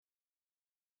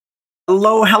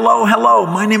Hello, hello, hello.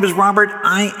 My name is Robert.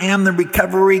 I am the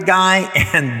recovery guy,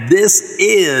 and this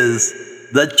is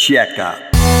the Checkup.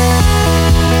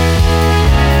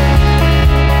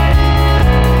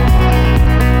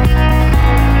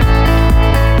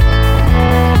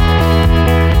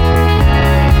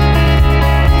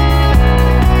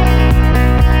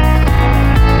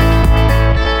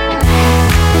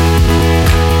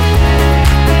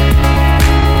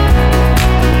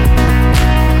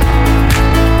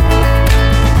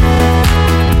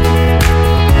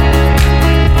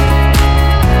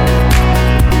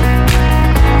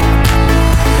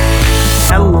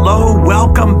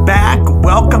 Welcome back.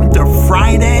 Welcome to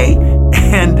Friday.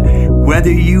 And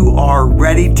whether you are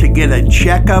ready to get a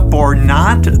checkup or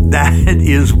not, that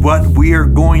is what we are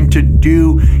going to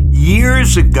do.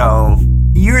 Years ago,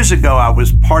 I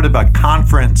was part of a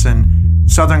conference in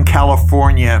Southern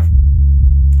California,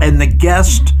 and the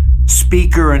guest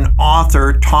speaker and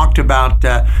author talked about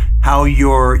how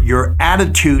your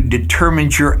attitude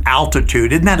determines your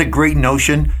altitude. Isn't that a great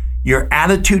notion? Your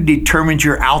attitude determines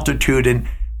your altitude. And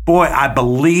boy, I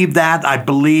believe that.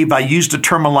 I use the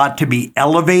term a lot to be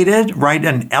elevated, right?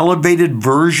 An elevated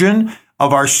version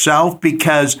of ourself,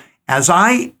 because as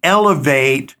I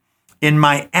elevate in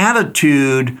my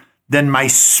attitude, then my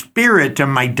spirit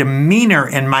and my demeanor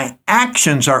and my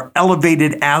actions are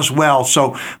elevated as well.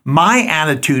 So my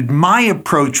attitude, my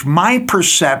approach, my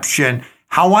perception,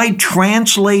 how I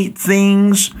translate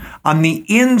things on the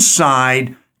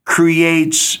inside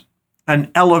creates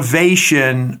an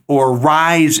elevation or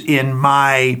rise in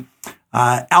my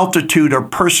altitude or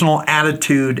personal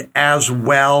attitude as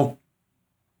well.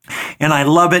 And I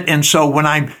love it. And so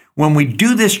when we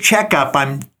do this checkup,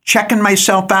 I'm checking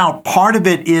myself out. Part of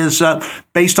it is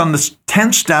based on the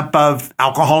 10th step of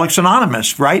Alcoholics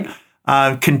Anonymous, right?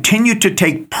 Continue to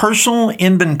take personal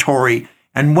inventory.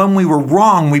 And when we were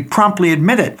wrong, we promptly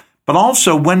admit it. But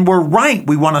also when we're right,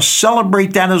 we want to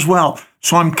celebrate that as well.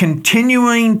 So I'm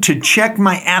continuing to check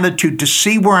my attitude to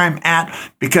see where I'm at,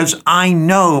 because I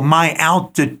know my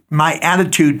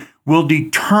attitude will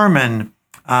determine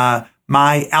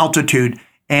my altitude.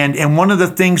 And one of the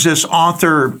things this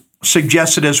author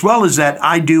suggested as well is that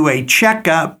I do a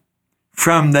checkup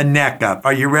from the neck up.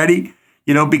 Are you ready?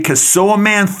 Because so a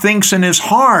man thinks in his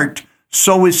heart,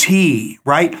 so is he,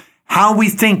 right? How we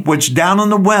think, what's down in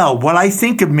the well, what I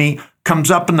think of me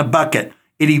comes up in the bucket.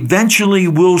 It eventually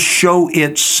will show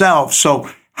itself. So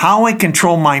how I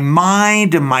control my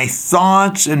mind and my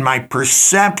thoughts and my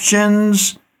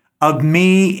perceptions of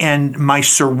me and my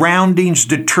surroundings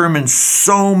determines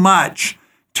so much.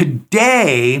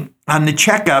 Today on the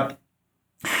checkup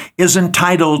is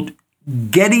entitled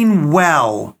Getting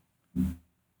Well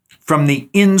from the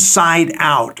Inside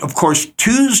Out. Of course,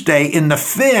 Tuesday in the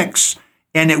fix,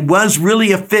 and it was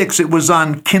really a fix. It was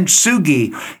on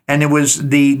kintsugi, and it was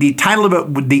the title of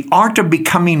it, The Art of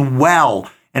Becoming Well.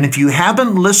 And if you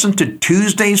haven't listened to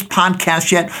Tuesday's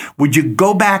podcast yet, would you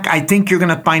go back? I think you're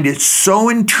going to find it so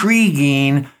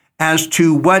intriguing as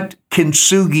to what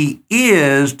kintsugi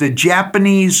is, the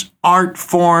Japanese art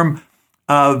form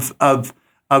of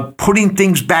putting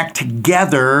things back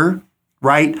together,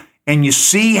 right? And you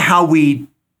see how we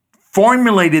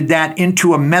formulated that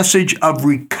into a message of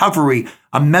recovery,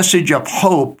 a message of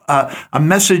hope, a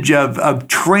message of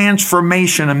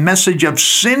transformation, a message of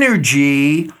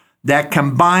synergy that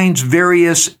combines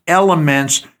various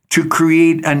elements to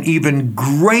create an even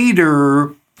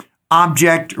greater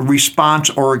object, response,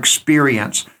 or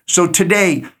experience. So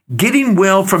today, getting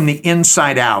well from the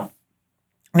inside out.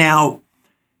 Now,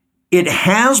 it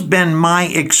has been my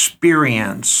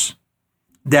experience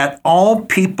that all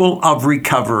people of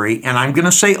recovery, and I'm going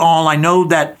to say all, I know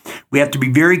that we have to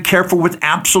be very careful with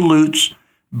absolutes,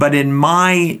 but in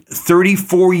my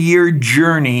 34-year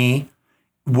journey,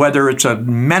 whether it's a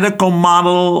medical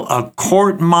model, a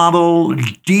court model,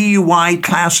 DUI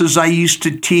classes I used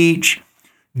to teach,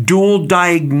 dual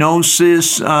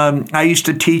diagnosis I used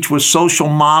to teach with social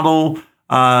model,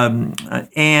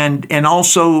 and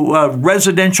also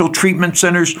residential treatment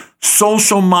centers,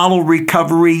 social model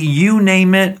recovery, you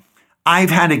name it. I've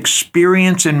had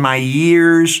experience in my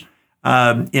years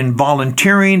in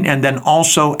volunteering, and then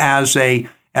also as a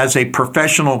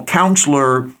professional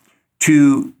counselor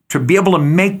to be able to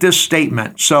make this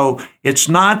statement. So it's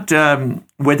not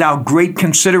without great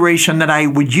consideration that I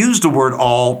would use the word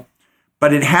all,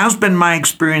 but it has been my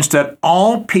experience that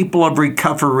all people of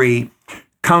recovery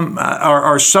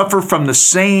suffer from the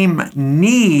same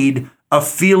need of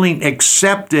feeling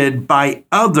accepted by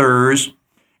others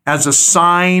as a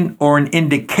sign or an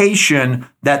indication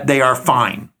that they are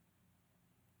fine.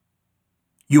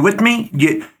 You with me?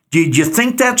 Do you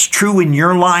think that's true in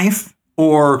your life?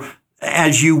 or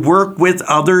as you work with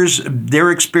others,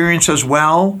 their experience as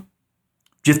well?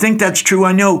 Do you think that's true?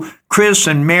 I know Chris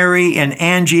and Mary and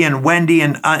Angie and Wendy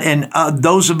and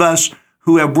those of us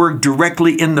who have worked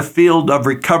directly in the field of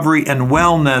recovery and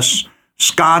wellness,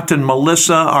 Scott and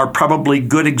Melissa are probably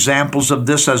good examples of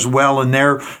this as well in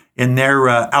their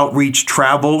outreach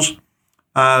travels.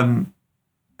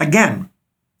 Again,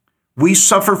 we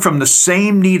suffer from the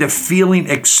same need of feeling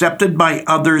accepted by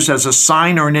others as a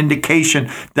sign or an indication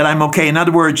that I'm okay. In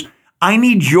other words, I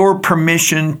need your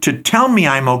permission to tell me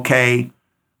I'm okay,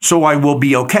 so I will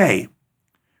be okay.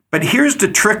 But here's the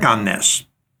trick on this.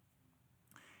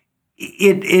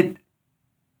 It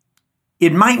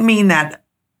might mean that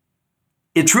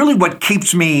it's really what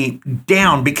keeps me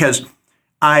down, because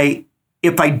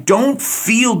if I don't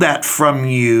feel that from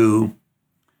you,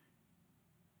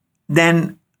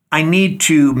 then I need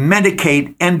to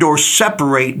medicate and or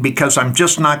separate because I'm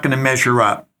just not going to measure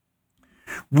up.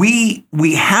 We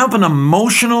have an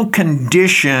emotional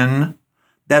condition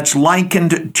that's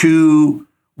likened to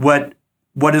what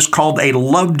is called a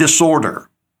love disorder.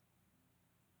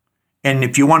 And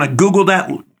if you want to Google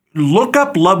that, look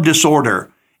up love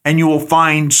disorder, and you will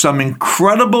find some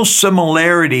incredible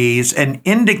similarities and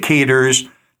indicators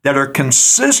that are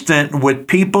consistent with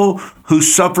people who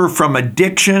suffer from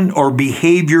addiction or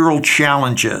behavioral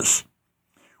challenges.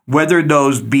 Whether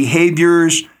those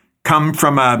behaviors come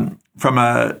from a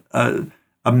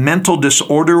mental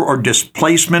disorder or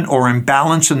displacement or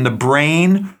imbalance in the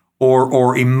brain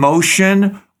or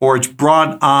emotion, or it's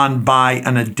brought on by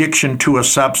an addiction to a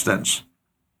substance.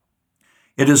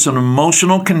 It is an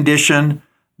emotional condition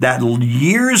that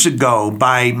years ago,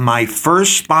 by my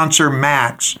first sponsor,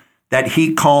 Max, that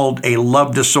he called a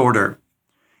love disorder.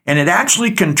 And it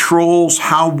actually controls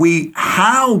how we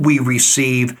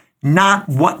receive, not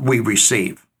what we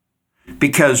receive.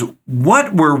 Because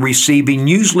what we're receiving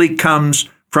usually comes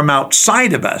from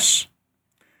outside of us.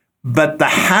 But the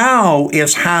how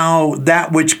is how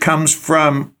that which comes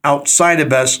from outside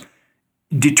of us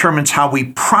determines how we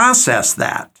process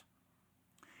that.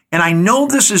 And I know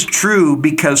this is true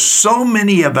because so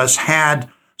many of us had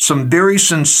some very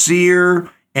sincere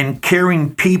and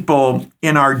caring people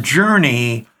in our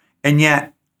journey, and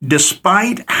yet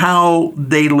despite how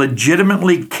they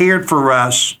legitimately cared for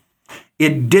us,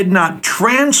 it did not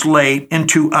translate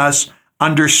into us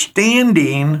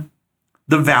understanding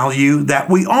the value that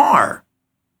we are.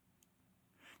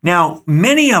 Now,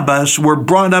 many of us were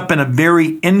brought up in a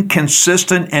very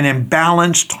inconsistent and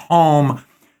imbalanced home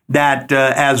that,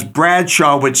 as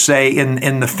Bradshaw would say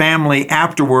in the family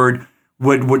afterward,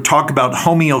 would talk about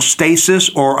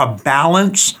homeostasis, or a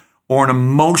balance or an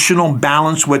emotional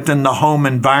balance within the home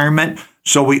environment.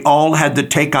 So we all had to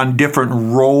take on different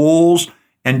roles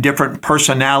and different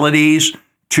personalities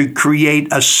to create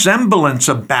a semblance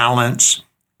of balance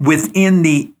within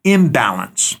the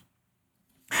imbalance.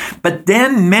 But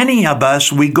then many of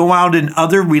us, we go out in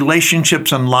other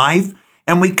relationships in life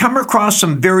and we come across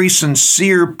some very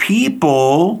sincere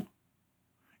people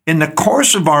in the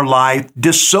course of our life,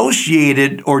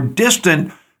 dissociated or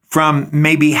distant from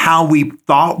maybe how we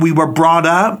thought we were brought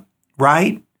up,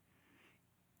 right?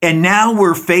 And now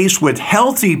we're faced with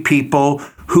healthy people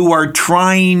who are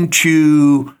trying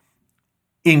to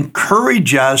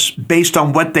encourage us based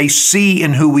on what they see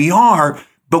and who we are,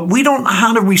 but we don't know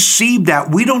how to receive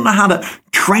that. We don't know how to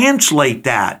translate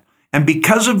that. And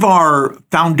because of our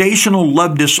foundational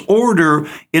love disorder,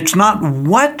 it's not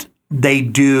what they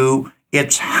do,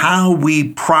 it's how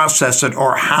we process it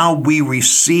or how we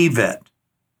receive it.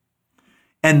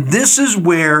 And this is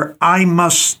where I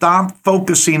must stop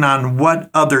focusing on what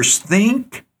others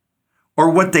think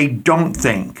or what they don't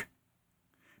think.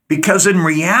 Because in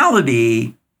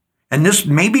reality, and this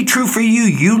may be true for you,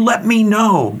 you let me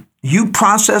know. You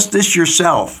process this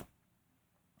yourself.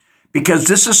 Because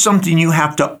this is something you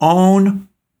have to own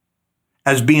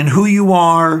as being who you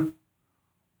are,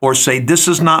 or say, this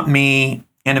is not me.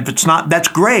 And if it's not, that's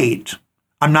great.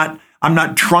 I'm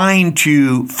not trying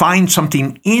to find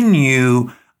something in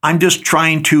you. I'm just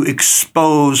trying to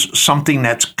expose something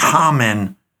that's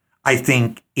common, I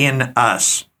think, in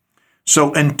us.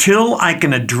 So until I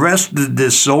can address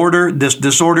this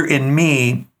disorder in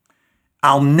me,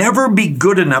 I'll never be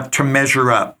good enough to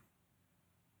measure up.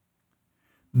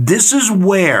 This is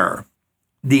where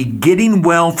the getting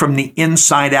well from the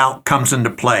inside out comes into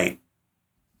play.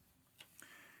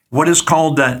 What is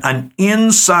called an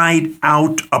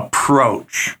inside-out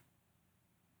approach.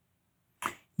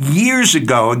 Years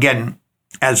ago, again,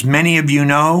 as many of you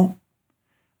know,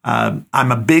 I'm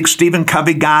a big Stephen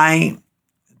Covey guy.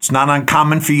 It's not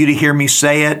uncommon for you to hear me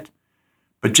say it,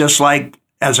 but just like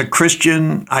as a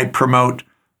Christian, I promote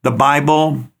the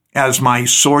Bible as my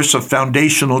source of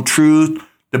foundational truth,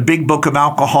 the Big Book of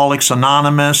Alcoholics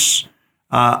Anonymous.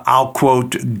 I'll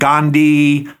quote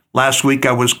Gandhi. Last week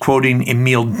I was quoting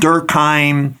Emil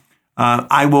Durkheim.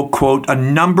 I will quote a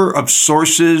number of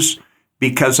sources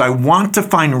because I want to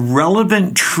find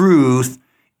relevant truth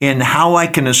in how I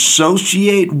can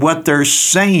associate what they're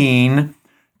saying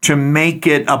to make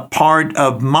it a part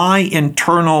of my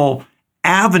internal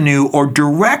avenue or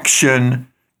direction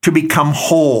to become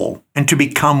whole and to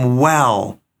become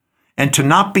well and to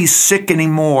not be sick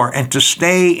anymore and to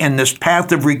stay in this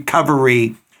path of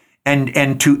recovery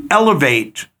and to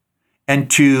elevate and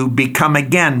to become,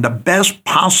 again, the best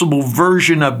possible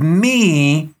version of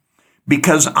me,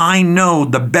 because I know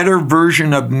the better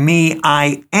version of me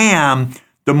I am,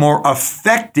 the more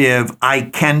effective I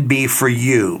can be for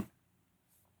you.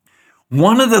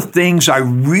 One of the things I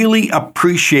really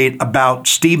appreciate about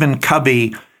Stephen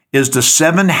Covey is the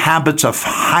 7 Habits of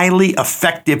Highly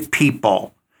Effective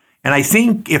People. And I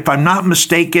think, if I'm not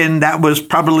mistaken, that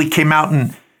probably came out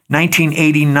in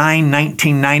 1989,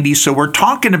 1990. So we're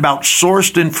talking about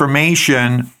sourced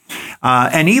information.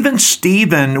 And even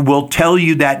Stephen will tell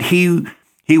you that he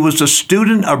was a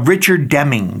student of Richard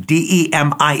Deming,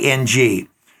 Deming,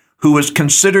 who was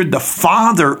considered the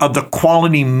father of the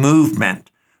quality movement.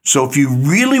 So if you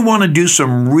really want to do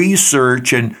some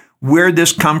research and where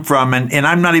this come from, and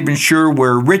I'm not even sure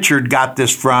where Richard got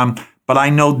this from, but I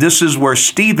know this is where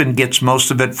Stephen gets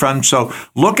most of it from. So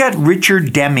look at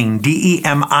Richard Deming, Deming,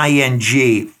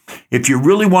 if you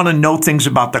really want to know things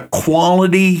about the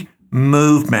quality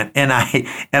movement. And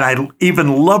I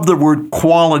even love the word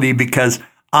quality because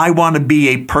I want to be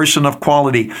a person of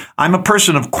quality. I'm a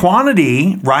person of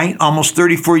quantity, right? Almost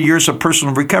 34 years of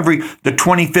personal recovery. The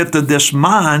 25th of this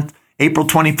month, April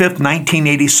 25th,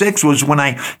 1986, was when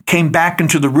I came back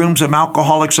into the rooms of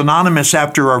Alcoholics Anonymous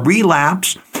after a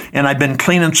relapse, and I've been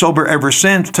clean and sober ever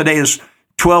since. Today is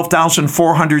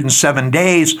 12,407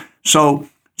 days. So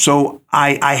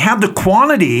I have the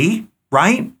quantity,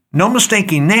 right? No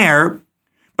mistaking there.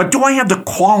 But do I have the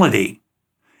quality?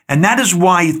 And that is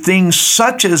why things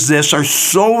such as this are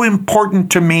so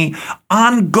important to me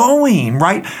ongoing,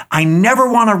 right? I never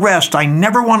want to rest. I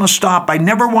never want to stop. I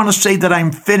never want to say that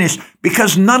I'm finished,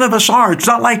 because none of us are. It's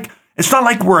not like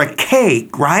we're a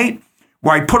cake, right?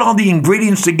 Where I put all the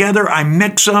ingredients together, I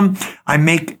mix them, I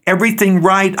make everything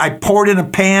right, I pour it in a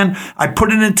pan, I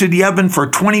put it into the oven for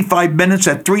 25 minutes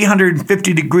at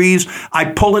 350 degrees, I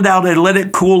pull it out, I let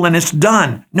it cool, and it's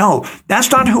done. No,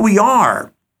 that's not who we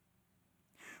are.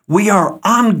 We are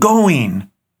ongoing.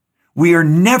 We are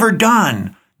never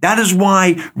done. That is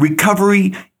why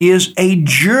recovery is a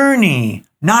journey,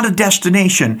 not a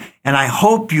destination. And I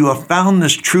hope you have found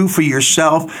this true for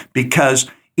yourself, because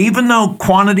even though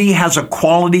quantity has a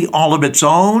quality all of its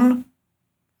own,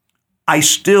 I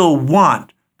still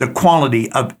want the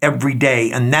quality of every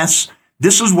day. And this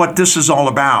is what this is all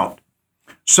about.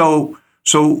 So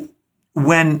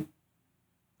when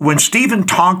Stephen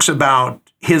talks about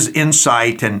his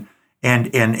insight, and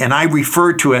I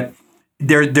refer to it,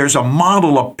 there's a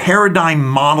model, a paradigm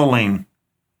modeling,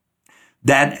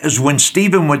 that is when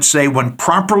Stephen would say, when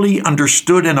properly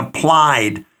understood and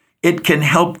applied, it can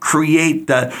help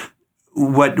create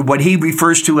what he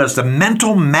refers to as the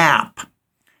mental map.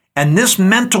 And this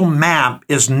mental map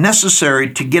is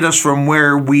necessary to get us from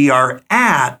where we are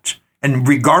at, and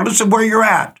regardless of where you're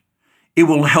at, it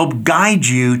will help guide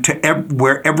you to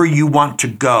wherever you want to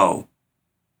go.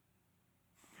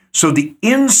 So the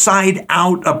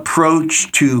inside-out approach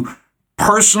to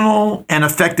personal and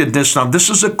effectiveness. Now, this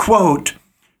is a quote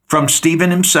from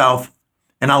Stephen himself,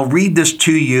 and I'll read this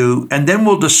to you, and then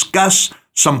we'll discuss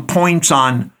some points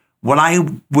on what I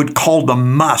would call the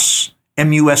must,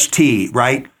 M-U-S-T,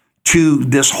 right, to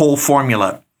this whole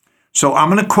formula. So I'm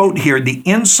going to quote here: the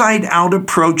inside-out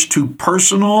approach to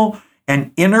personal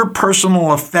and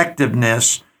interpersonal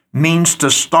effectiveness means to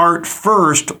start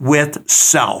first with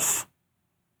self.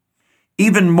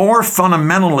 Even more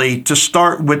fundamentally, to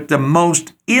start with the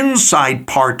most inside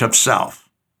part of self.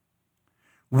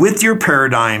 With your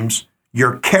paradigms,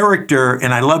 your character,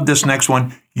 and I love this next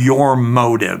one, your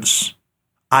motives.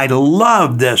 I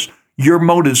love this. Your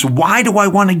motives. Why do I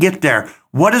want to get there?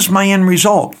 What is my end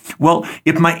result? Well,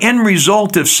 if my end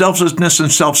result is selflessness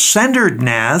and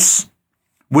self-centeredness,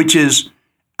 which is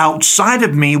outside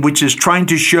of me, which is trying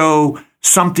to show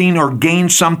something or gain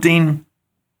something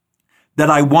that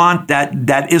I want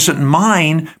that isn't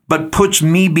mine, but puts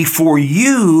me before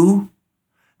you,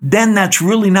 then that's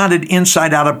really not an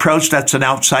inside-out approach. That's an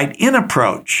outside-in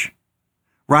approach,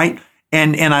 right?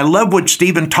 And I love what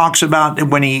Stephen talks about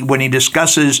when he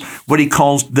discusses what he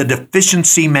calls the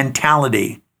deficiency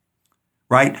mentality,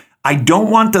 right? I don't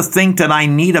want to think that I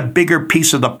need a bigger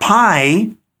piece of the pie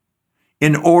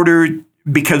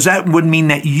because that would mean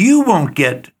that you won't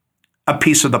get a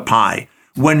piece of the pie,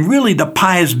 when really the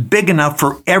pie is big enough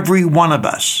for every one of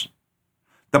us.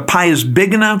 The pie is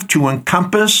big enough to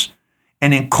encompass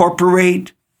and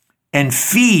incorporate and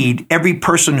feed every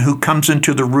person who comes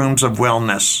into the rooms of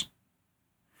wellness.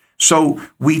 So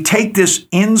we take this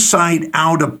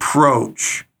inside-out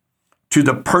approach to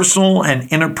the personal and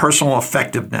interpersonal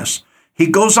effectiveness. He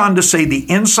goes on to say the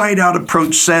inside-out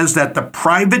approach says that the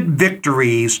private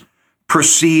victories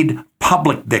precede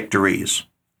public victories,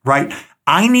 right?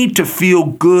 I need to feel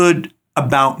good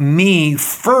about me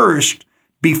first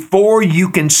before you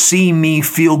can see me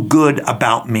feel good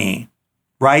about me,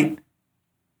 right?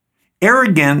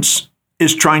 Arrogance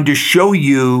is trying to show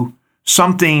you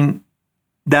something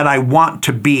that I want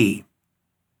to be,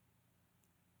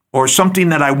 or something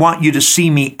that I want you to see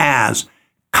me as.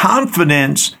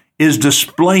 Confidence is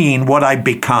displaying what I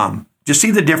become. Do you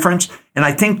see the difference? And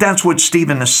I think that's what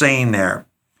Stephen is saying there.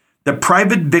 The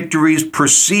private victories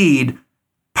precede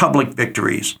public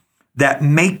victories. That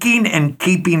making and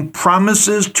keeping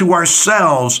promises to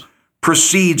ourselves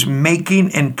precedes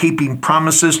making and keeping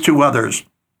promises to others.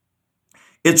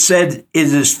 It said it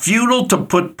is futile to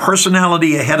put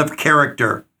personality ahead of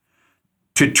character,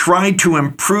 to try to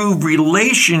improve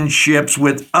relationships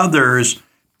with others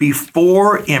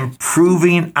before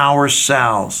improving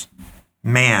ourselves.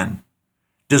 Man,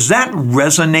 does that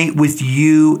resonate with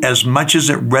you as much as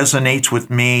it resonates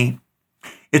with me?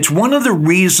 It's one of the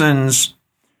reasons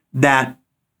that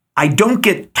I don't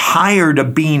get tired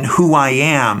of being who I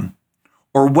am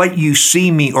or what you see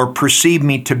me or perceive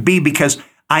me to be, because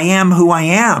I am who I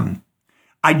am.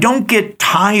 I don't get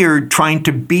tired trying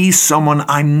to be someone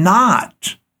I'm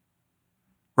not,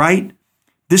 right?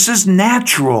 This is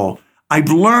natural. I've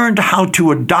learned how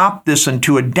to adopt this and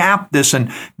to adapt this,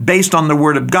 and based on the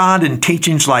Word of God and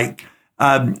teachings like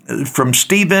from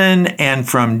Stephen and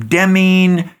from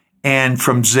Deming and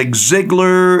from Zig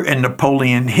Ziglar and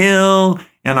Napoleon Hill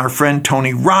and our friend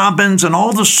Tony Robbins and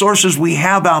all the sources we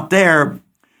have out there,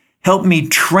 help me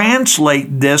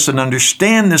translate this and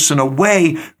understand this in a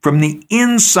way from the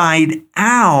inside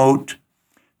out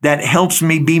that helps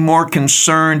me be more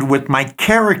concerned with my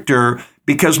character,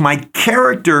 because my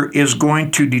character is going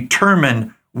to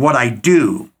determine what I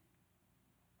do.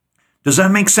 Does that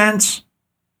make sense?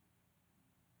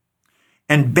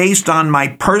 And based on my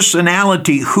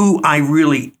personality, who I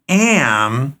really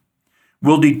am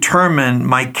will determine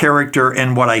my character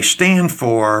and what I stand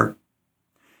for.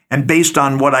 And based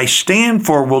on what I stand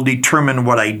for will determine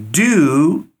what I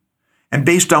do. And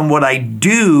based on what I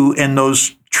do and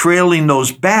those trailing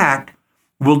those back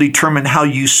will determine how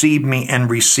you see me and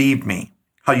receive me.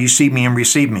 How you see me and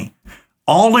receive me.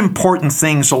 All important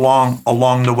things along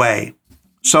the way.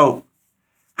 So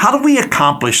how do we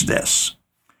accomplish this?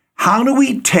 How do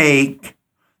we take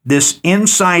this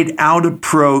inside-out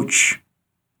approach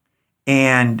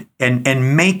and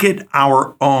make it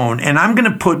our own? And I'm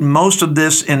going to put most of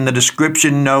this in the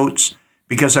description notes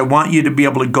because I want you to be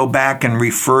able to go back and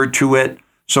refer to it.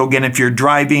 So again, if you're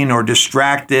driving or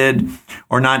distracted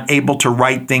or not able to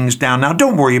write things down, now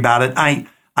don't worry about it.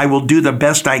 I will do the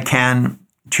best I can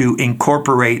to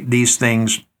incorporate these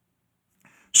things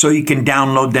so you can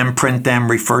download them, print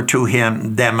them, refer to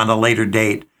them at a later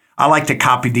date. I like to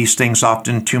copy these things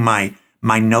often to my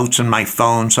notes in my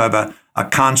phone, so I have a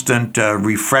constant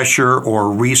refresher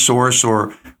or resource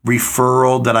or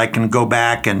referral that I can go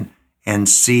back and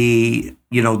see,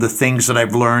 the things that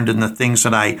I've learned and the things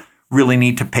that I really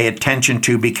need to pay attention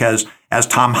to, because as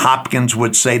Tom Hopkins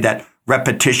would say, that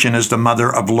repetition is the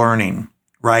mother of learning,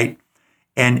 right?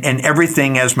 And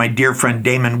everything, as my dear friend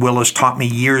Damon Willis taught me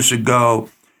years ago,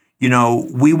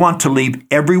 we want to leave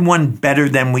everyone better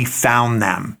than we found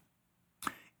them.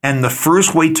 And the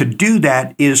first way to do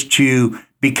that is to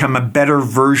become a better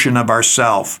version of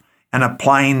ourselves, and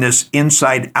applying this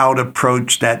inside-out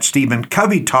approach that Stephen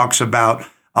Covey talks about,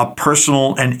 a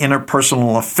personal and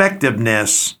interpersonal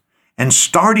effectiveness, and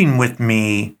starting with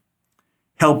me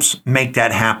helps make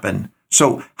that happen.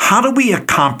 So how do we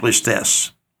accomplish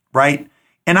this, right?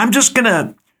 And I'm just going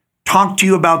to talk to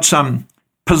you about some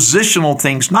positional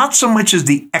things, not so much as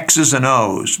the X's and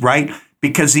O's, right?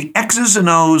 Because the X's and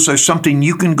O's are something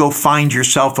you can go find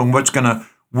yourself and what's going to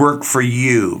work for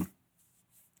you.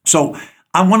 So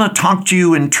I want to talk to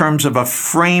you in terms of a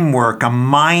framework, a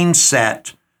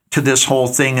mindset to this whole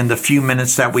thing in the few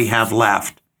minutes that we have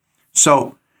left.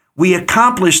 So we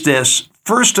accomplish this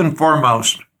first and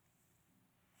foremost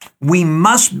We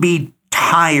must be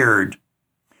tired.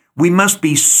 We must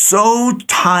be so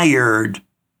tired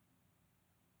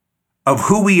of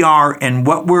who we are and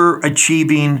what we're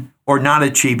achieving or not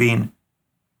achieving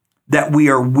that we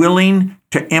are willing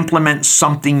to implement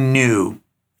something new.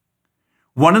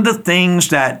 One of the things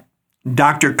that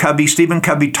Stephen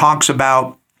Covey talks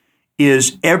about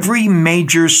is every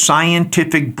major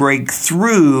scientific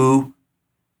breakthrough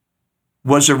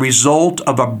was a result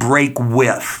of a break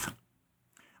with.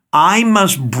 I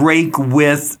must break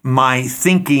with my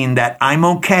thinking that I'm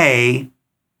okay,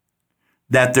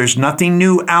 that there's nothing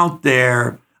new out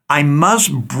there. I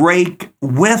must break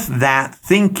with that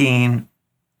thinking.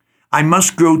 I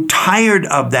must grow tired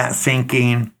of that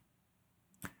thinking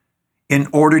in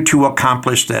order to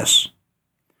accomplish this.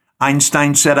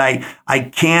 Einstein said, I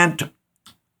can't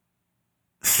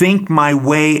think my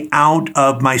way out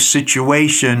of my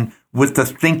situation with the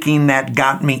thinking that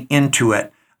got me into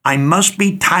it. I must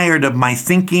be tired of my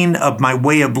thinking, of my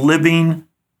way of living,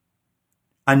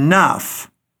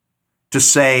 enough to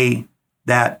say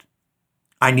that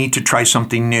I need to try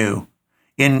something new.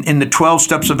 In the 12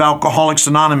 steps of Alcoholics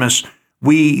Anonymous,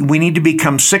 we need to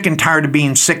become sick and tired of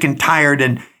being sick and tired,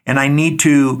 and I need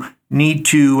to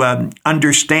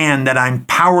understand that I'm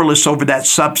powerless over that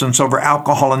substance, over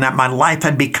alcohol, and that my life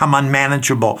had become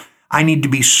unmanageable. I need to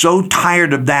be so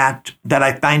tired of that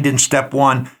I find in step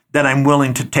 1 that I'm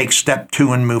willing to take step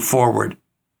 2 and move forward.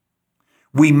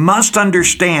 We must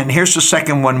understand, here's the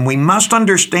second one, we must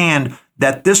understand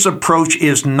that this approach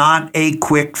is not a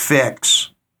quick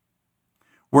fix.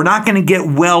 We're not going to get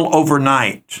well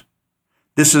overnight.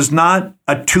 This is not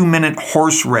a 2-minute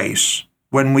horse race.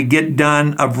 When we get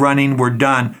done of running, we're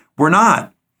done. We're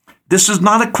not. This is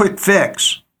not a quick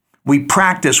fix. We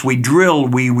practice, we drill,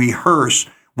 we rehearse.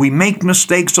 We make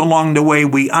mistakes along the way.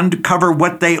 We uncover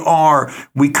what they are.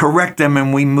 We correct them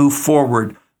and we move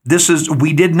forward.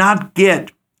 We did not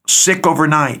get sick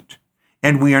overnight,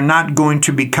 and we are not going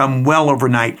to become well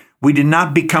overnight. We did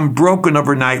not become broken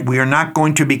overnight. We are not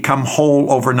going to become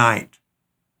whole overnight.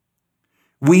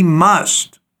 We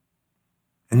must,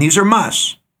 and these are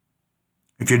musts.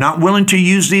 If you're not willing to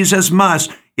use these as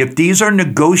musts, if these are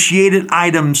negotiated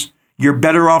items, you're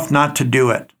better off not to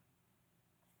do it.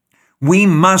 We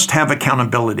must have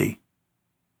accountability.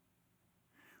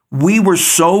 We were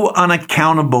so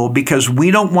unaccountable because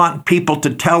we don't want people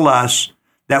to tell us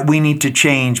that we need to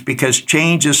change, because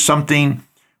change is something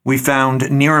we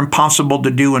found near impossible to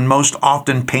do and most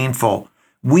often painful.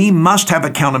 We must have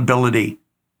accountability.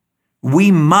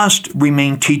 We must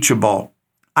remain teachable.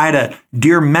 I had a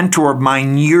dear mentor of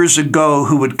mine years ago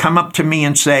who would come up to me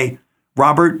and say,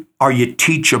 "Robert, are you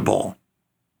teachable?"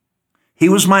 He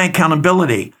was my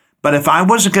accountability. But if I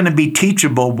wasn't going to be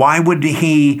teachable, why would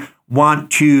he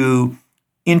want to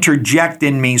interject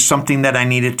in me something that I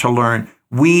needed to learn?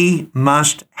 We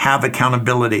must have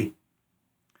accountability.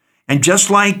 And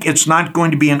just like it's not going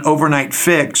to be an overnight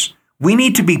fix, we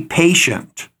need to be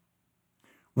patient.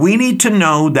 We need to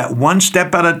know that one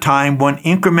step at a time, one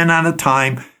increment at a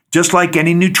time, just like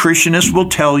any nutritionist will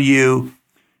tell you,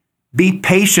 be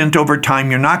patient over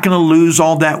time. You're not going to lose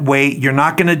all that weight. You're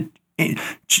not going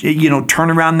to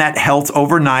turn around that health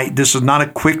overnight. This is not a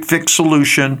quick fix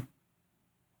solution.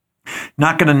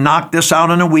 Not going to knock this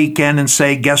out on a weekend and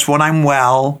say, guess what, I'm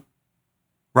well,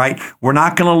 right? We're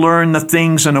not going to learn the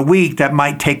things in a week that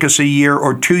might take us a year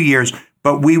or 2 years,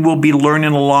 but we will be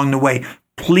learning along the way.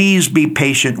 Please be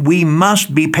patient. We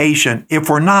must be patient. If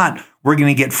we're not, we're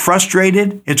going to get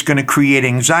frustrated. It's going to create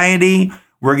anxiety.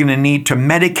 We're going to need to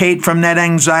medicate from that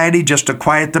anxiety just to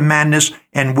quiet the madness,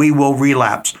 and we will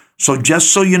relapse. So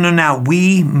just so you know now,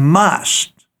 we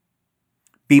must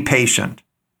be patient.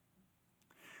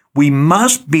 We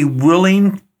must be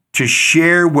willing to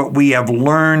share what we have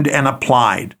learned and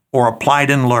applied, or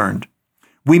applied and learned.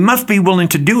 We must be willing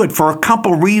to do it for a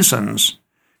couple reasons.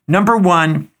 Number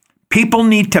one, people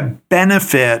need to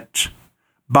benefit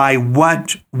by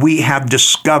what we have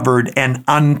discovered and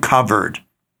uncovered.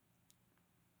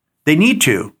 They need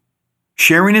to.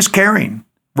 Sharing is caring,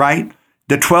 right?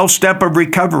 The 12th step of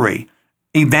recovery.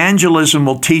 Evangelism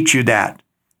will teach you that.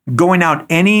 Going out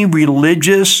any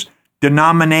religious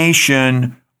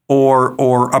denomination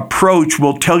or approach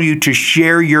will tell you to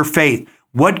share your faith.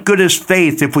 What good is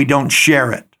faith if we don't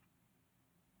share it?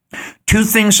 Two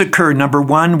things occur. Number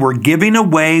one, we're giving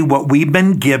away what we've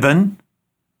been given,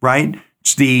 right?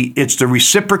 It's the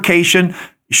reciprocation.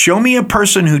 Show me a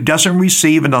person who doesn't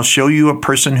receive, and I'll show you a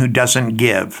person who doesn't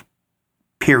give,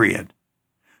 period.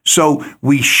 So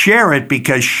we share it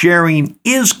because sharing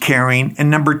is caring. And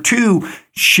number two,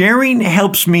 sharing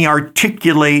helps me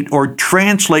articulate or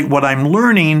translate what I'm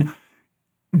learning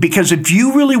Because if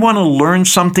you really want to learn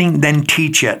something, then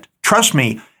teach it. Trust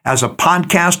me, as a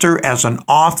podcaster, as an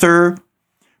author,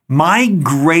 my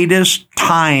greatest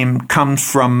time comes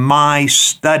from my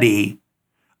study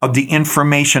of the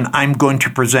information I'm going to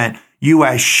present. You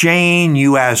ask Shane,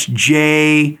 you ask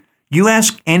Jay, you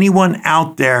ask anyone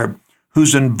out there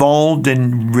who's involved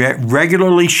in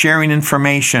regularly sharing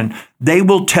information, they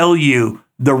will tell you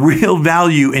the real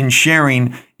value in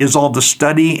sharing is all the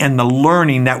study and the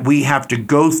learning that we have to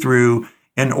go through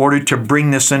in order to bring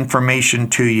this information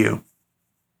to you.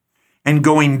 And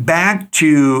going back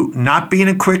to not being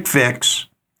a quick fix,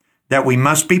 that we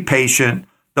must be patient,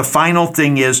 the final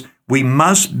thing is we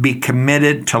must be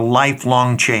committed to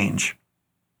lifelong change.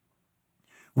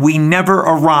 We never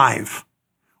arrive.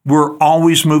 We're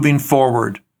always moving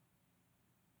forward.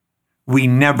 We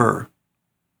never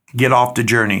get off the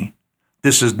journey.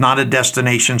 This is not a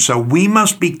destination, so we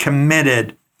must be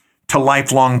committed to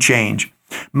lifelong change.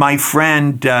 My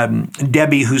friend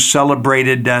Debbie, who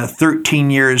celebrated 13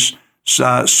 years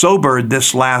sober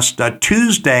this last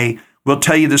Tuesday, will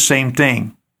tell you the same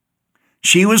thing.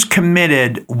 She was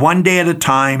committed one day at a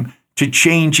time to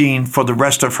changing for the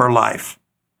rest of her life.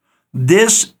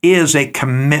 This is a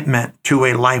commitment to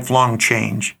a lifelong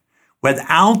change.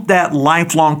 Without that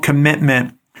lifelong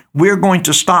commitment, we're going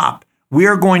to stop. We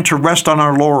are going to rest on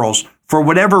our laurels. For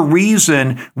whatever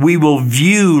reason, we will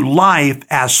view life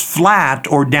as flat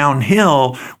or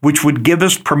downhill, which would give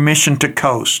us permission to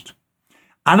coast.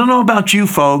 I don't know about you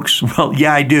folks. Well,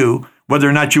 yeah, I do. Whether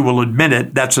or not you will admit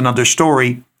it, that's another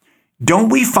story. Don't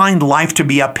we find life to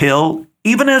be uphill,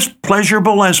 even as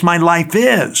pleasurable as my life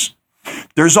is?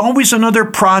 There's always another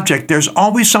project. There's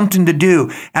always something to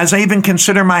do. As I even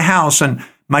consider my house, and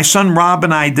my son Rob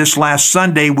and I this last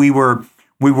Sunday, we were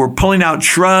pulling out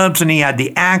shrubs, and he had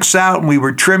the axe out, and we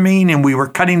were trimming, and we were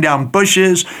cutting down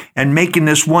bushes and making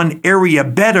this one area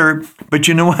better. But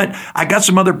you know what? I got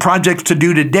some other projects to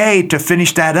do today to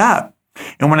finish that up.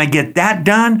 And when I get that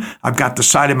done, I've got the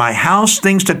side of my house,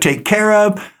 things to take care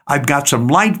of. I've got some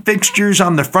light fixtures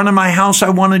on the front of my house I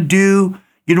want to do.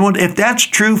 You know what? If that's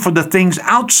true for the things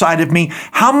outside of me,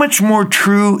 how much more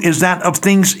true is that of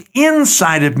things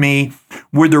inside of me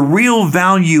where the real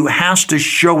value has to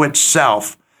show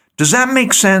itself? Does that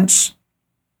make sense?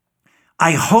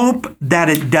 I hope that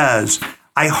it does.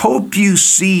 I hope you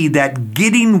see that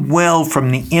getting well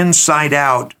from the inside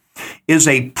out is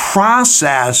a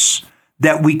process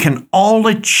that we can all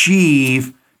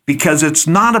achieve, because it's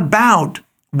not about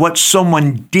what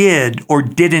someone did or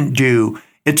didn't do.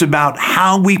 It's about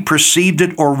how we perceived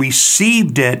it or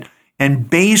received it, and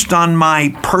based on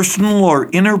my personal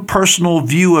or interpersonal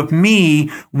view of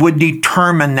me would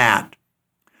determine that.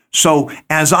 So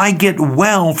as I get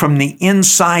well from the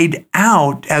inside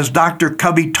out, as Dr.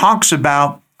 Covey talks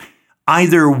about,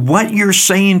 either what you're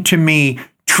saying to me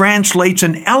translates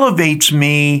and elevates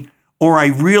me, or I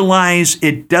realize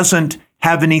it doesn't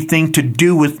have anything to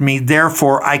do with me,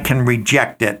 therefore I can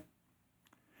reject it.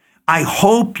 I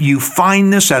hope you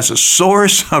find this as a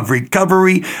source of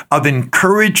recovery, of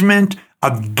encouragement,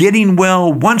 of getting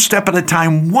well one step at a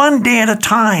time, one day at a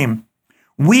time.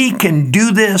 We can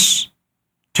do this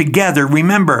together.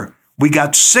 Remember, we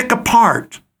got sick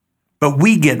apart, but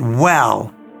we get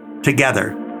well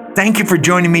together. Thank you for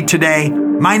joining me today.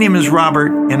 My name is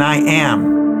Robert, and I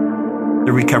am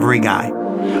the Recovery Guy.